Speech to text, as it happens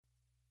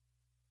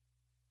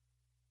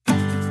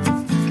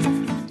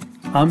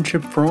I'm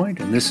Chip Freund,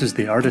 and this is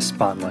the Artist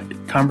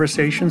Spotlight,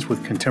 conversations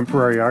with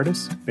contemporary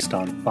artists based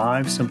on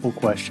 5 simple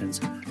questions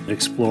that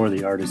explore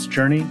the artist's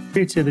journey,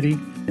 creativity,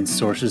 and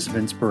sources of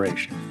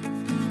inspiration.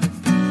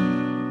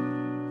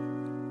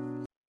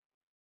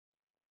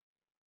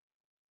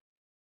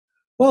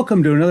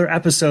 Welcome to another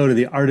episode of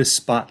the Artist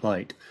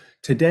Spotlight.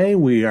 Today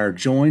we are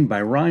joined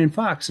by Ryan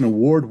Fox, an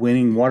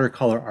award-winning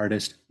watercolor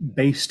artist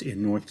based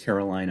in North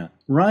Carolina.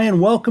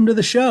 Ryan, welcome to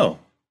the show.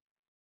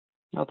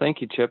 Oh,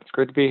 thank you, Chip. It's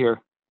great to be here.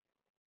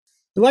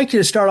 I'd like you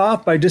to start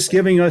off by just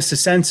giving us a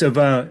sense of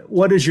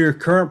what is your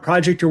current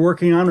project you're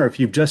working on, or if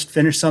you've just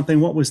finished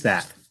something, what was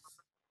that?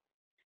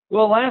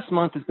 Well, last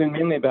month has been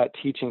mainly about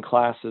teaching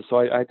classes. So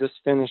I just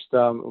finished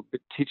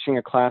teaching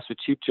a class with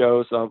Cheap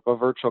Joe's, a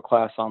virtual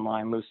class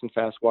online, Loose and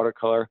Fast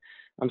Watercolor.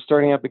 I'm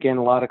starting up again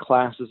a lot of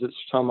classes at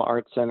Sertoma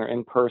Art Center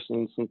in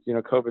person since,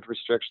 COVID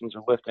restrictions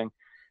are lifting.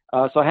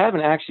 So I haven't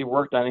actually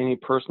worked on any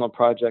personal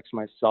projects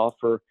myself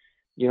for,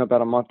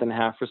 about a month and a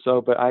half or so,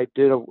 but I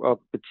did a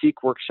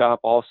boutique workshop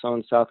also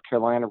in South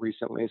Carolina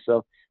recently.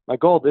 So my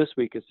goal this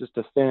week is just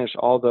to finish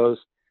all those,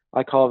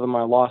 I call them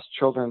my lost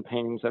children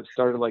paintings. I've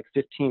started like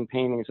 15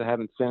 paintings. I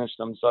haven't finished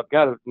them. So I've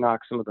got to knock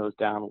some of those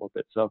down a little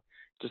bit. So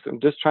I'm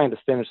just trying to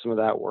finish some of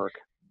that work.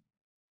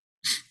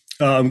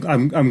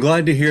 I'm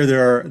glad to hear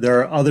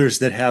there are others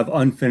that have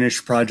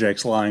unfinished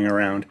projects lying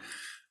around.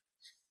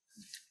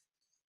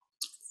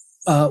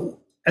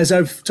 As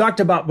I've talked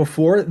about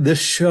before, this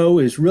show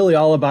is really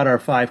all about our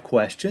 5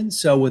 questions.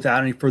 So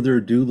without any further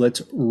ado,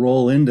 let's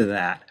roll into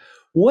that.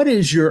 What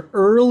is your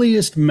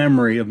earliest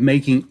memory of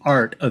making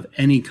art of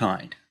any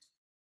kind?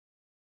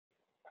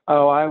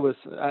 Oh,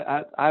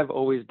 I've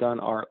always done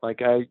art.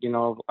 Like I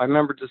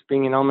remember just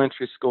being in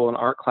elementary school, and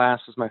art class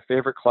was my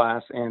favorite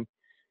class. And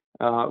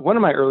one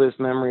of my earliest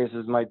memories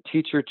is my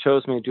teacher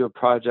chose me to do a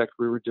project.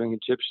 We were doing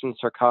Egyptian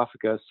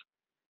sarcophagus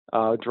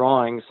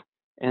drawings,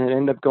 and it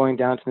ended up going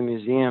down to the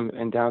museum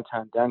in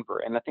downtown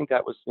Denver. And I think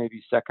that was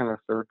maybe 2nd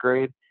or 3rd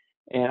grade.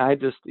 And I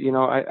just,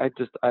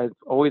 I've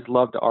always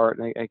loved art.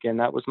 And again,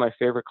 that was my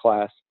favorite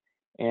class.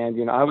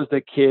 And, I was the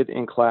kid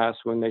in class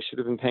when they should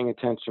have been paying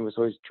attention, was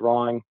always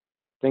drawing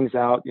things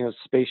out,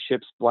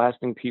 spaceships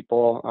blasting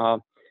people,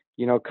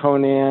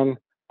 Conan,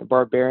 the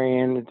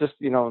Barbarian, just,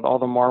 all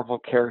the Marvel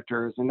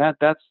characters. And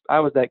I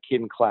was that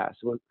kid in class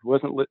who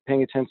wasn't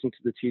paying attention to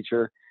the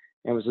teacher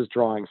and was just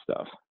drawing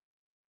stuff.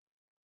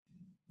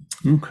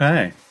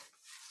 Okay.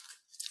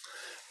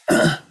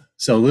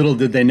 So little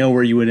did they know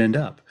where you would end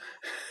up.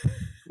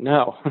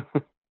 No.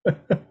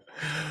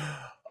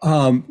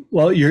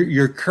 Well,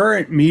 your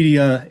current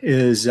media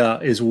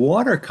is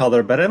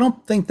watercolor, but I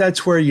don't think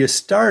that's where you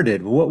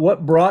started.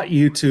 What brought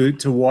you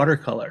to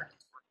watercolor?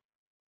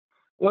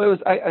 Well, it was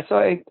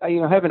I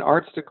have an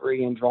arts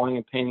degree in drawing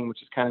and painting,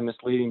 which is kind of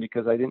misleading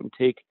because I didn't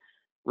take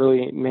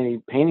really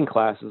many painting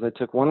classes. I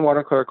took one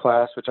watercolor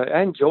class, which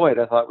I enjoyed.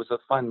 I thought it was a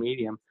fun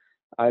medium.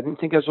 I didn't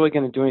think I was really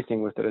going to do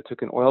anything with it. I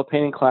took an oil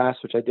painting class,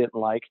 which I didn't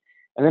like,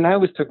 and then I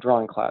always took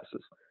drawing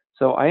classes.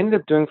 So I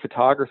ended up doing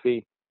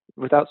photography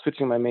without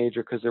switching my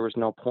major because there was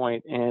no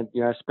point. And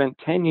I spent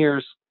 10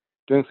 years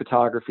doing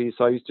photography.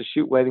 So I used to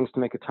shoot weddings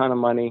to make a ton of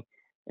money,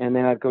 and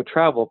then I'd go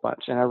travel a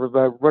bunch. And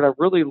what I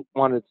really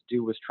wanted to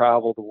do was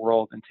travel the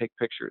world and take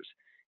pictures.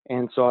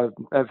 And so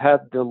I've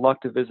had the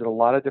luck to visit a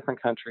lot of different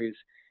countries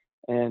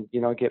and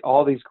get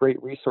all these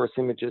great resource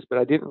images. But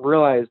I didn't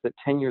realize that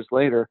 10 years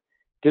later,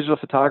 digital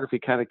photography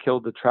kind of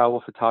killed the travel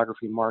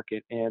photography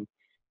market. And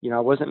I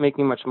wasn't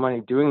making much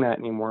money doing that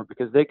anymore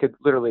because they could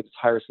literally just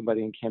hire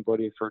somebody in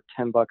Cambodia for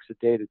 $10 a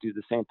day to do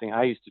the same thing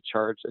I used to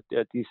charge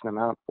a decent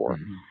amount for.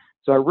 Mm-hmm.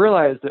 So I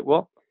realized that,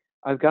 well,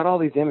 I've got all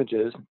these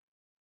images.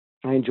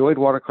 I enjoyed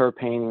watercolor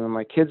painting when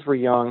my kids were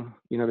young,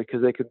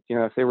 because they could,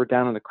 if they were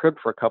down in the crib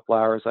for a couple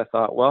hours, I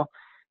thought, well,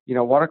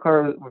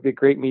 watercolor would be a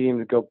great medium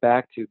to go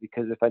back to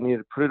because if I needed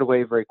to put it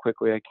away very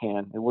quickly, I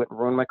can. It wouldn't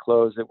ruin my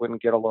clothes. It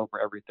wouldn't get all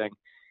over everything.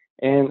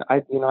 And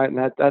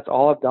that's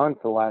all I've done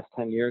for the last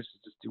 10 years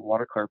is just do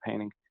watercolor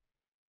painting.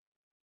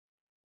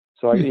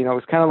 So it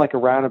was kind of like a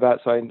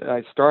roundabout. So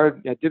I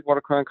did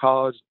watercolor in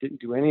college,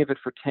 didn't do any of it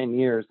for 10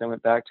 years, then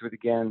went back to it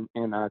again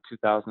in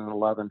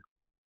 2011.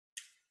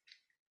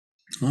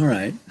 All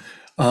right.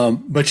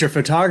 But your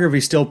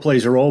photography still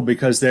plays a role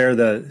because they're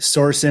the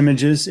source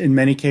images in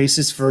many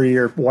cases for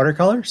your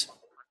watercolors?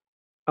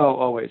 Oh,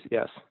 always.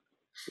 Yes.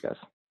 Yes.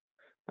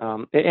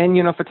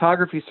 And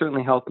photography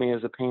certainly helped me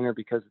as a painter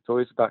because it's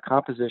always about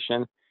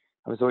composition.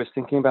 I was always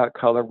thinking about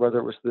color, whether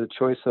it was the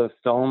choice of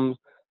film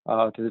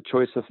to the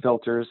choice of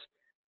filters,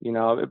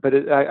 But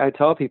I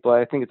tell people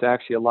I think it's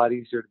actually a lot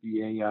easier to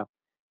be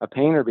a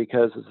painter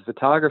because as a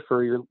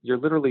photographer, you're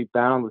literally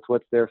bound with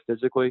what's there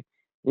physically.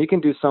 You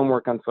can do some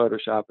work on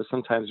Photoshop, but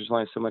sometimes there's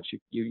only so much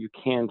you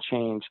can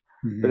change.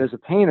 Mm-hmm. But as a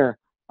painter,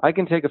 I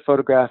can take a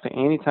photograph at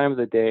any time of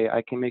the day.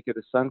 I can make it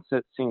a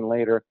sunset scene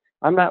later.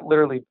 I'm not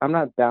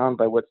bound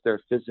by what's there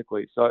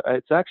physically. So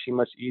it's actually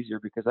much easier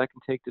because I can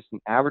take just an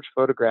average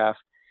photograph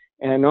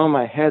and I know in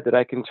my head that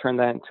I can turn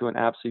that into an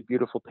absolutely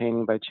beautiful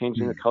painting by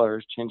changing the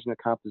colors, changing the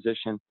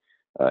composition.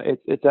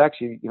 It's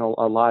actually,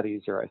 a lot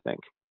easier, I think.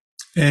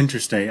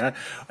 Interesting.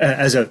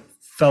 As a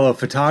fellow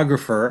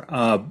photographer,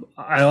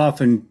 I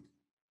often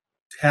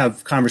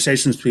have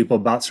conversations with people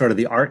about sort of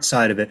the art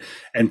side of it,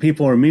 and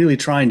people are immediately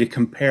trying to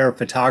compare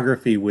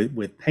photography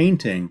with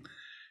painting.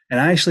 And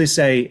I actually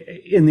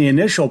say in the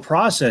initial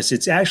process,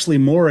 it's actually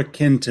more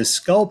akin to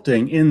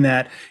sculpting in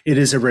that it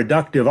is a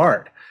reductive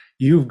art.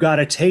 You've got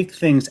to take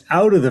things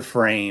out of the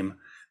frame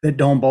that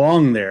don't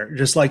belong there,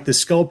 just like the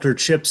sculptor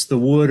chips the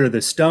wood or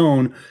the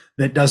stone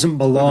that doesn't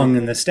belong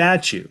in the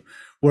statue.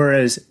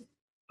 Whereas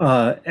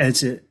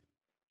as it,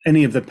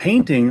 any of the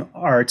painting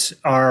arts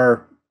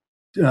are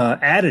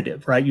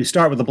additive, right? You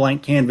start with a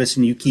blank canvas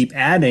and you keep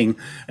adding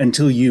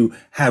until you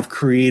have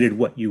created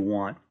what you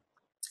want.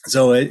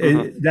 So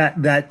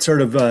that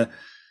sort of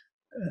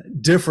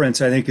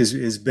difference, I think,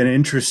 has been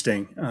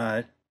interesting.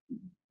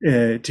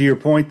 To your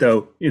point,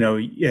 though,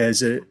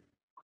 as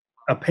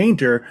a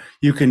painter,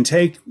 you can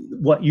take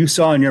what you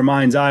saw in your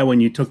mind's eye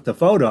when you took the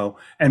photo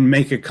and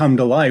make it come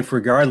to life,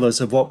 regardless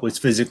of what was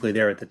physically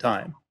there at the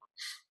time.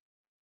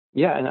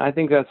 Yeah, and I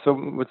think that's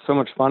what's so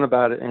much fun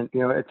about it. And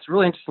it's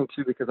really interesting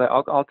too because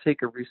I'll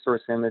take a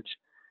resource image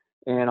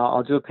and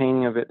I'll do a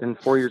painting of it, and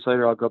 4 years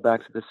later I'll go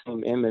back to the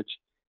same image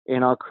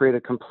and I'll create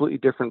a completely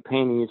different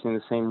painting using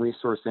the same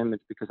resource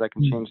image because I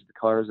can change the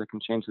colors, I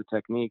can change the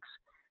techniques.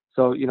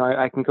 So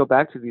I can go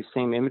back to these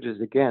same images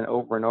again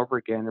over and over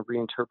again and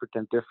reinterpret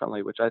them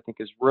differently, which I think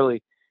is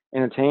really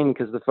entertaining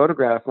because the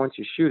photograph, once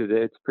you shoot it,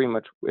 it's pretty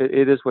much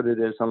it is what it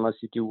is unless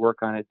you do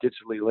work on it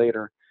digitally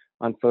later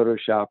on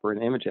Photoshop or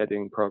an image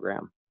editing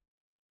program.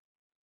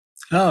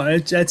 Oh,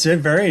 that's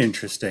very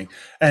interesting.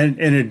 And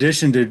in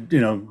addition to,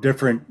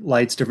 different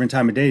lights, different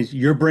time of days,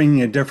 you're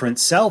bringing a different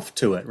self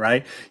to it,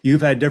 right?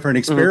 You've had different Mhm.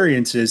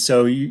 experiences,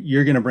 so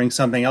you're going to bring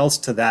something else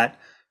to that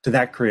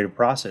creative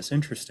process.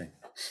 Interesting.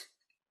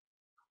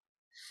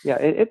 Yeah,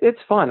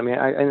 it's fun. I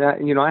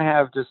mean, I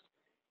have just,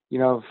 you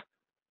know,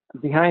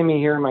 behind me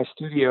here in my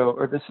studio,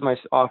 or this is my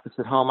office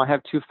at home. I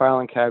have two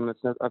filing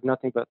cabinets of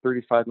nothing but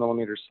 35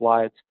 millimeter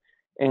slides,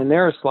 and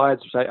there are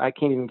slides which I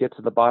can't even get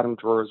to the bottom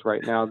drawers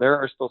right now. There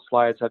are still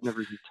slides I've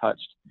never even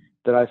touched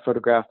that I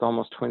photographed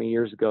almost 20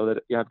 years ago.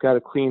 That I've got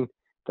to clean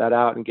that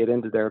out and get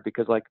into there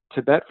because, like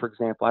Tibet, for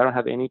example, I don't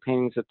have any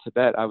paintings of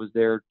Tibet. I was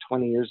there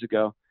 20 years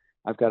ago.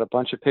 I've got a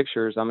bunch of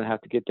pictures. I'm gonna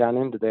have to get down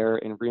into there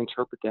and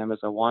reinterpret them as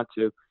I want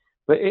to.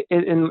 But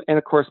and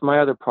of course, my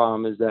other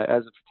problem is that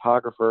as a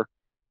photographer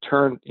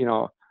turned,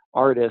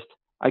 artist,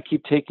 I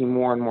keep taking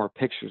more and more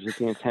pictures with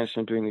the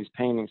intention of doing these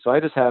paintings. So I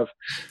just have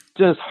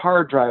just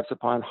hard drives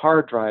upon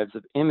hard drives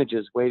of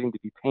images waiting to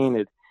be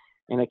painted,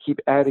 and I keep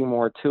adding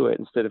more to it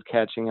instead of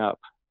catching up.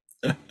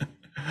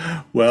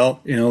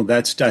 Well,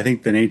 that's, I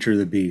think, the nature of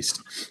the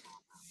beast.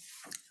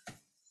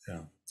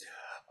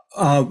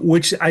 Yeah.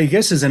 Which I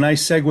guess is a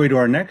nice segue to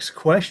our next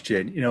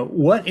question.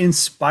 What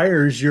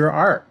inspires your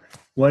art?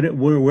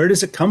 Where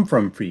does it come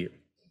from for you?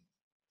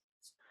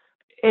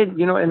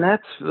 And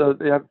that's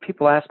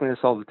people ask me this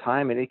all the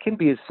time, and it can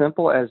be as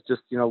simple as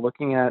just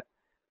looking at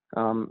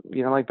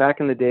like back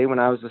in the day when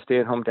I was a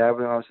stay-at-home dad,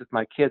 when I was with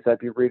my kids, I'd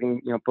be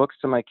reading, books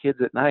to my kids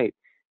at night.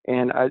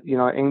 And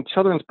and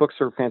children's books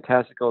are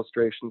fantastic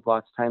illustrations.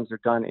 Lots of times they're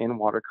done in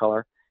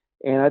watercolor.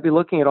 And I'd be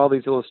looking at all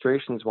these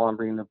illustrations while I'm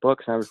reading the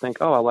books, and I would think,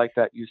 oh, I like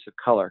that use of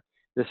color.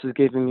 This is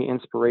giving me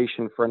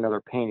inspiration for another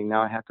painting.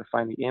 Now I have to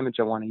find the image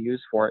I want to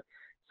use for it.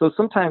 So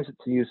sometimes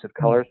it's the use of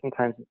color.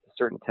 Sometimes it's a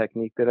certain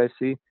technique that I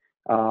see.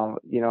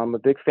 I'm a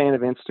big fan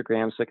of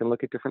Instagram, so I can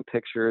look at different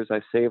pictures.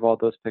 I save all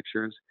those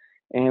pictures.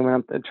 And when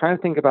I'm trying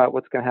to think about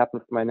what's going to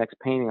happen for my next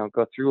painting, I'll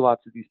go through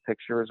lots of these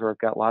pictures, or I've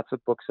got lots of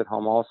books at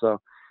home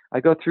also. I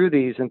go through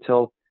these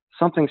until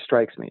something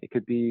strikes me. It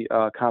could be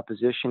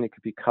composition, it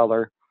could be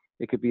color,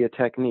 it could be a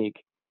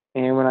technique.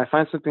 And when I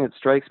find something that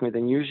strikes me,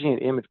 then usually an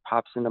image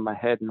pops into my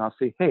head, and I'll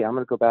say, hey, I'm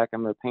going to go back,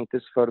 I'm going to paint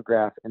this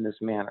photograph in this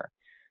manner.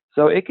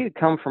 So it could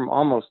come from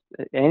almost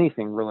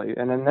anything really.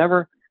 And I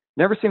never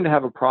seem to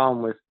have a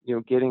problem with,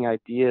 getting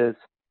ideas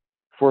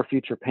for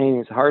future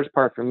paintings. The hardest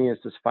part for me is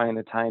just finding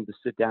the time to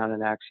sit down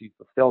and actually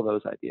fulfill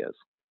those ideas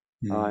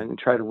Hmm. and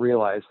try to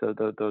realize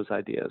those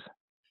ideas.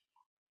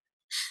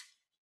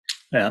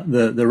 Yeah,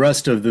 the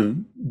rest of the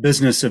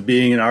business of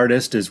being an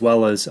artist, as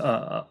well as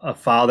a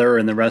father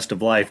and the rest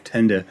of life,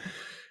 tend to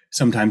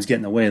sometimes get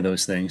in the way of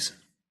those things.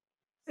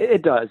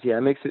 It does, yeah.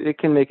 It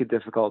can make it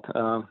difficult.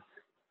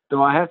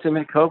 Though I have to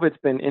admit, COVID's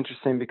been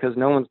interesting because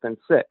no one's been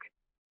sick.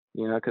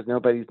 Because none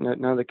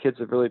of the kids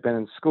have really been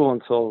in school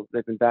until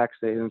they've been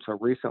vaccinated until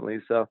recently.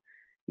 So,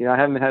 I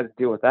haven't had to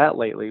deal with that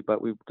lately,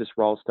 but we just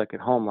were all stuck at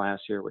home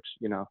last year, which,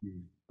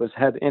 Hmm. was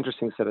had an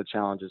interesting set of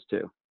challenges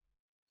too.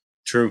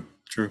 True,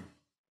 true.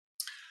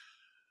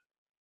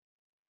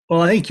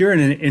 Well, I think you're in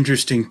an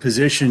interesting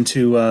position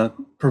to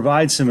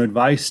provide some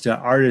advice to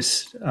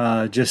artists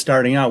just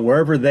starting out,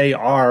 wherever they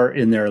are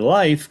in their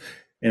life.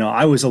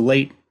 I was a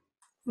late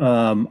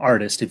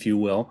artist, if you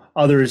will.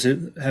 Others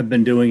have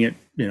been doing it,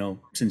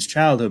 since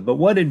childhood. But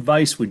what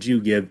advice would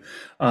you give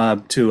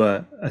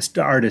to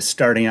artist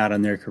starting out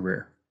on their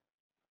career?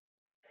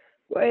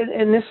 Well,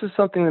 and this is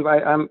something that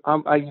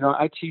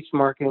I teach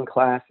marketing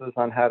classes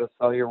on how to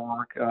sell your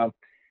work.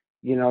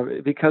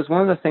 because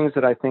one of the things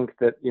that I think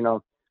that,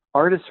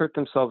 artists hurt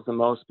themselves the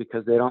most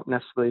because they don't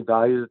necessarily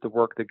value the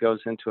work that goes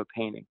into a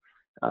painting.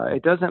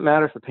 It doesn't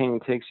matter if a painting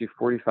takes you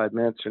 45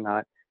 minutes or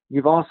not.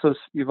 You've also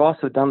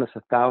done this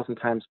 1,000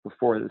 times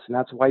before this, and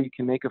that's why you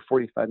can make a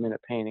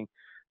 45-minute painting.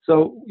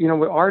 So,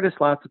 with artists,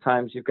 lots of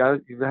times you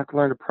have to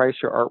learn to price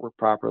your artwork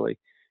properly.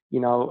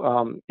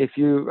 If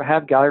you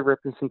have gallery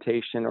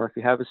representation, or if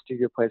you have a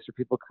studio place where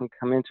people can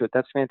come into it,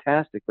 that's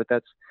fantastic. But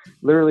that's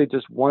literally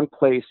just one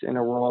place in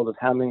a world of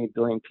how many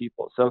billion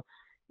people. So,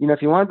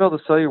 if you want to be able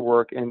to sell your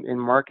work and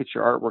market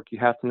your artwork, you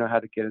have to know how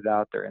to get it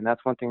out there. And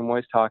that's one thing I'm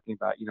always talking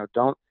about.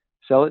 Don't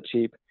sell it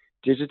cheap.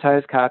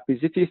 Digitize copies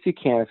if you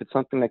can. If it's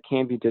something that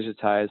can be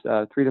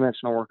digitized,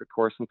 three-dimensional work, of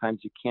course,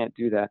 sometimes you can't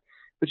do that.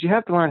 But you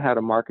have to learn how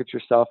to market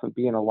yourself and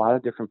be in a lot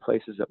of different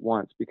places at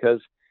once,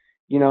 because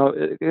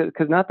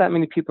not that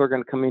many people are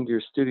going to come into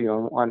your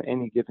studio on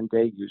any given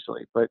day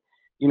usually. But,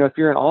 if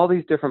you're in all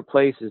these different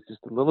places,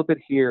 just a little bit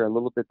here, a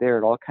little bit there,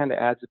 it all kind of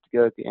adds up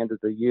together at the end of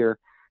the year.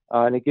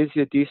 And it gives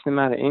you a decent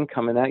amount of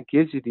income, and that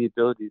gives you the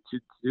ability to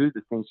do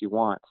the things you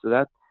want. So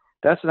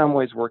that's what I'm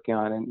always working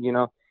on. And,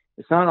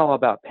 it's not all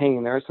about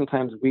painting. There are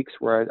sometimes weeks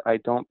where I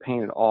don't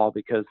paint at all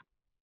because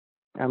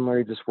I'm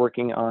really just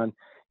working on,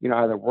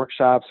 either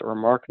workshops or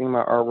marketing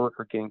my artwork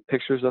or getting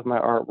pictures of my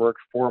artwork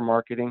for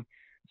marketing.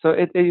 So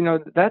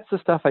that's the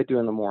stuff I do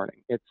in the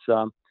morning. It's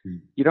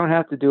you don't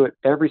have to do it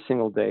every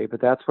single day, but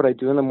that's what I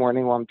do in the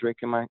morning while I'm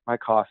drinking my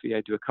coffee.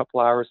 I do a couple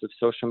hours of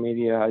social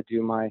media. I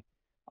do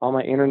all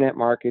my internet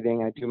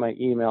marketing. I do my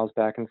emails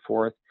back and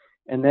forth.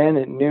 And then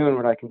at noon,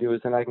 what I can do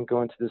is then I can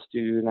go into the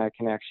studio and I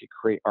can actually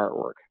create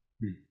artwork.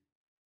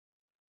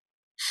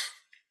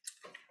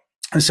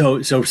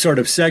 So sort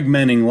of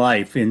segmenting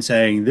life in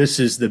saying this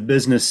is the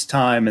business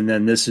time and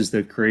then this is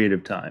the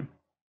creative time.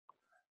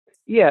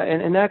 Yeah,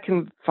 and that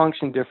can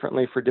function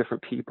differently for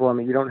different people. I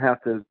mean, you don't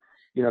have to,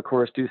 of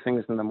course, do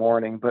things in the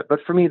morning, but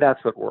for me,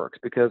 that's what works,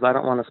 because I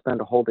don't want to spend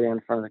a whole day in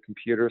front of the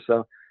computer.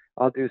 So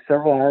I'll do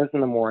several hours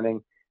in the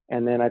morning,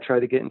 and then I try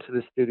to get into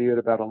the studio at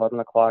about 11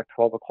 o'clock,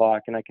 12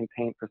 o'clock, and I can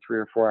paint for 3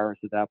 or 4 hours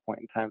at that point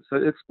in time. So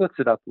it splits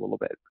it up a little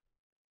bit.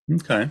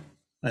 Okay.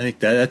 I think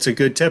that's a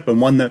good tip, and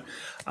one that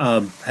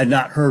had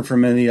not heard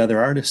from any other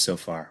artists so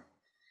far.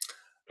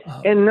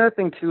 And another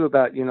thing too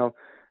about,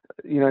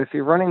 if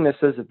you're running this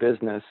as a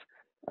business,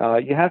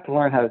 you have to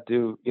learn how to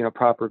do,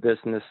 proper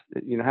business.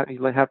 You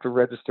have to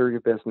register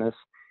your business.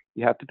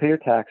 You have to pay your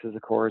taxes,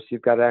 of course.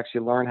 You've got to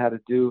actually learn how to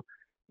do,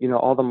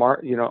 all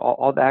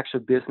the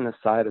actual business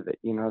side of it.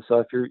 So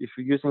if you're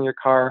using your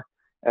car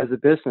as a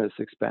business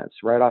expense,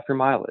 write off your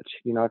mileage.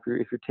 If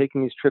you're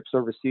taking these trips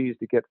overseas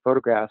to get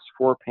photographs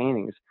for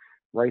paintings,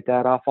 write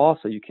that off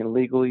also. You can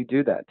legally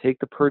do that. Take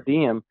the per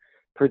diem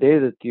per day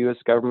that the U.S.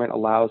 government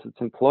allows its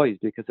employees,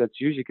 because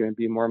that's usually going to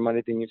be more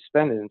money than you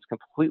spend, and it's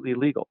completely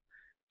legal.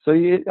 So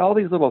all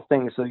these little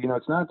things. So,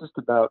 it's not just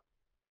about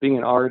being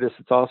an artist.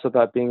 It's also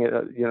about being,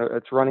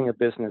 it's running a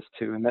business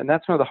too. And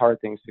that's one of the hard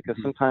things, because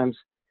sometimes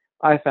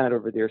I found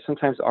over there,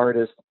 sometimes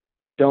artists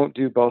don't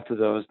do both of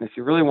those. And if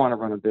you really want to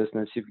run a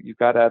business, you've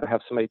got to either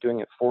have somebody doing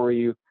it for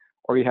you,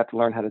 or you have to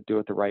learn how to do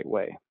it the right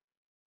way.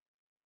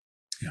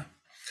 Yeah.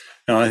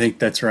 No, I think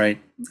that's right.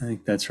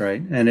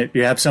 And if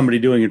you have somebody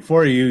doing it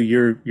for you,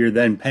 you're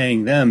then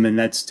paying them, and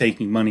that's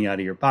taking money out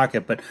of your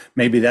pocket. But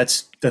maybe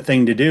that's the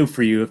thing to do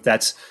for you if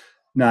that's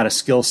not a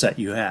skill set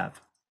you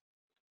have.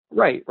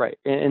 Right.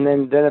 And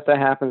then if that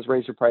happens,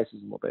 raise your prices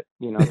a little bit,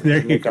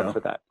 there make you up go. for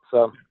that.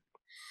 So,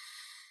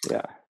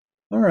 yeah.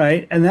 All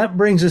right. And that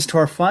brings us to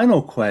our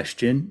final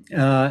question.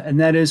 And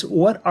that is,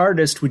 what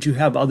artist would you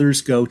have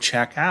others go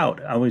check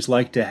out? I always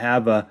like to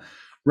have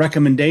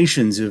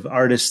recommendations of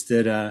artists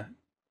that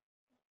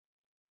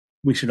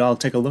we should all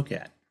take a look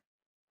at.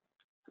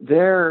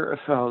 There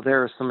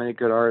are so many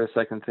good artists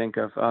I can think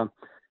of.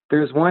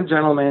 There's one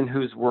gentleman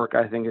whose work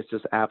I think is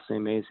just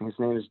absolutely amazing. His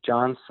name is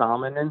John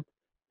Salminen,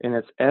 and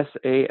it's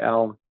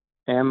Salminen,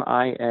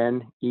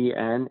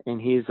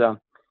 and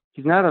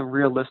he's not a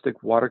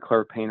realistic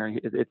watercolor painter.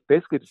 It's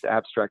basically just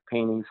abstract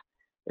paintings.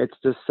 It's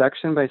just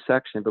section by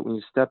section, but when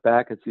you step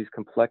back, it's these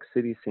complex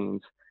city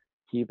scenes.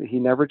 He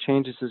never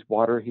changes his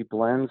water. He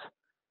blends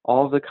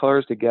all of the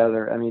colors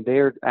together. I mean, they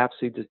are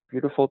absolutely just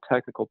beautiful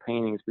technical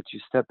paintings, but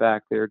you step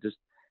back, they're just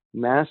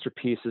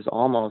masterpieces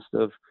almost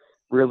of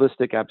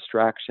realistic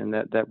abstraction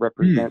that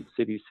represent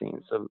city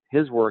scenes. So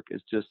his work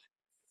is just,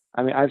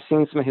 I mean, I've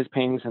seen some of his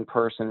paintings in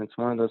person. It's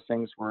one of those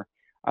things where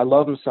I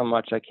love them so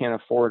much I can't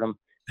afford them.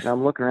 And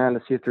I'm looking around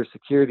to see if there's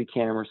security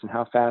cameras and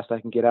how fast I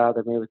can get out of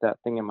there, maybe with that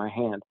thing in my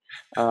hand.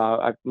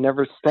 I've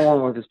never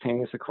stolen one of his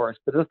paintings, of course,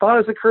 but the thought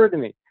has occurred to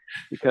me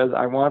because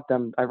I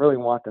really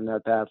want them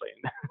that badly.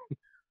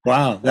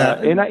 Wow.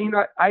 And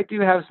I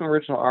do have some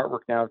original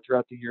artwork now.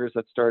 Throughout the years,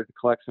 I've started to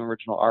collect some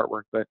original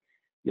artwork, but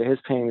yeah, his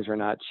paintings are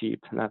not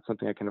cheap, and not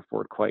something I can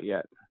afford quite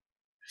yet.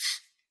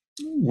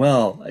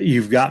 Well,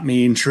 you've got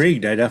me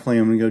intrigued. I definitely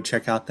am going to go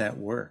check out that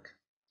work.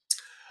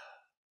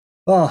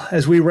 Well,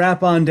 as we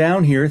wrap on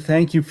down here,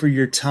 thank you for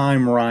your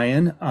time,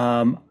 Ryan.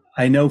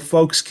 I know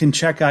folks can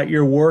check out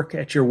your work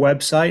at your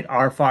website,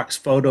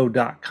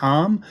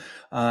 rfoxphoto.com.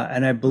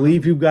 And I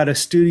believe you've got a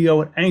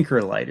studio at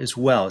Anchor Light as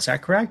well. Is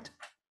that correct?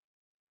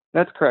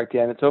 That's correct,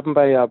 yeah. And it's open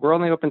we're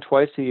only open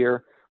twice a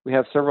year. We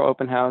have several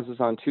open houses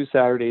on 2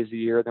 Saturdays a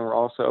year. Then we're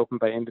also open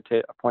by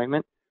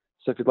appointment.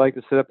 So if you'd like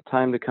to set up a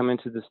time to come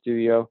into the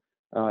studio,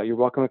 you're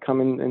welcome to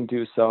come in and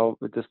do so.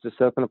 But just to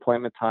set up an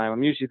appointment time,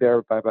 I'm usually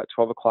there by about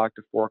 12 o'clock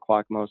to 4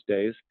 o'clock most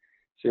days.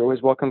 So you're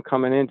always welcome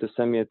coming in to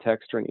send me a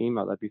text or an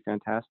email. That'd be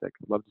fantastic.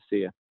 I'd love to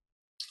see you.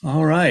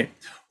 All right.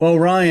 Well,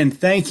 Ryan,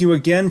 thank you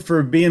again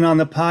for being on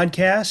the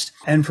podcast.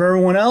 And for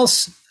everyone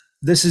else,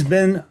 this has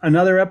been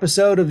another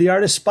episode of the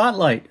Artist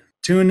Spotlight.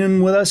 Tune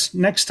in with us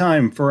next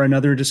time for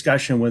another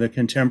discussion with a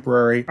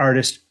contemporary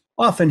artist,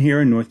 often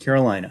here in North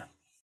Carolina.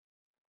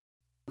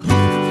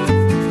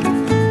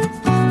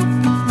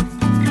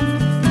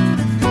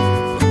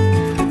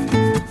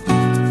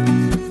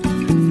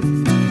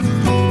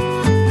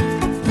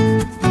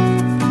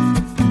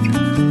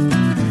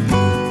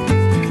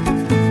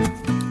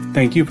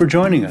 Thank you for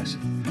joining us.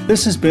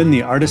 This has been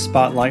the Artist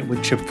Spotlight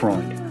with Chip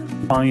Freund.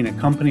 Find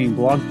accompanying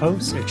blog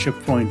posts at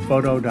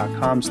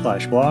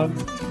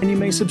chipfreundphoto.com/blog, and you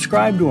may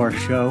subscribe to our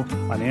show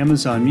on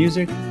Amazon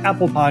Music,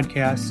 Apple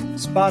Podcasts,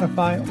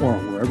 Spotify, or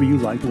wherever you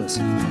like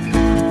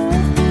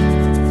listening.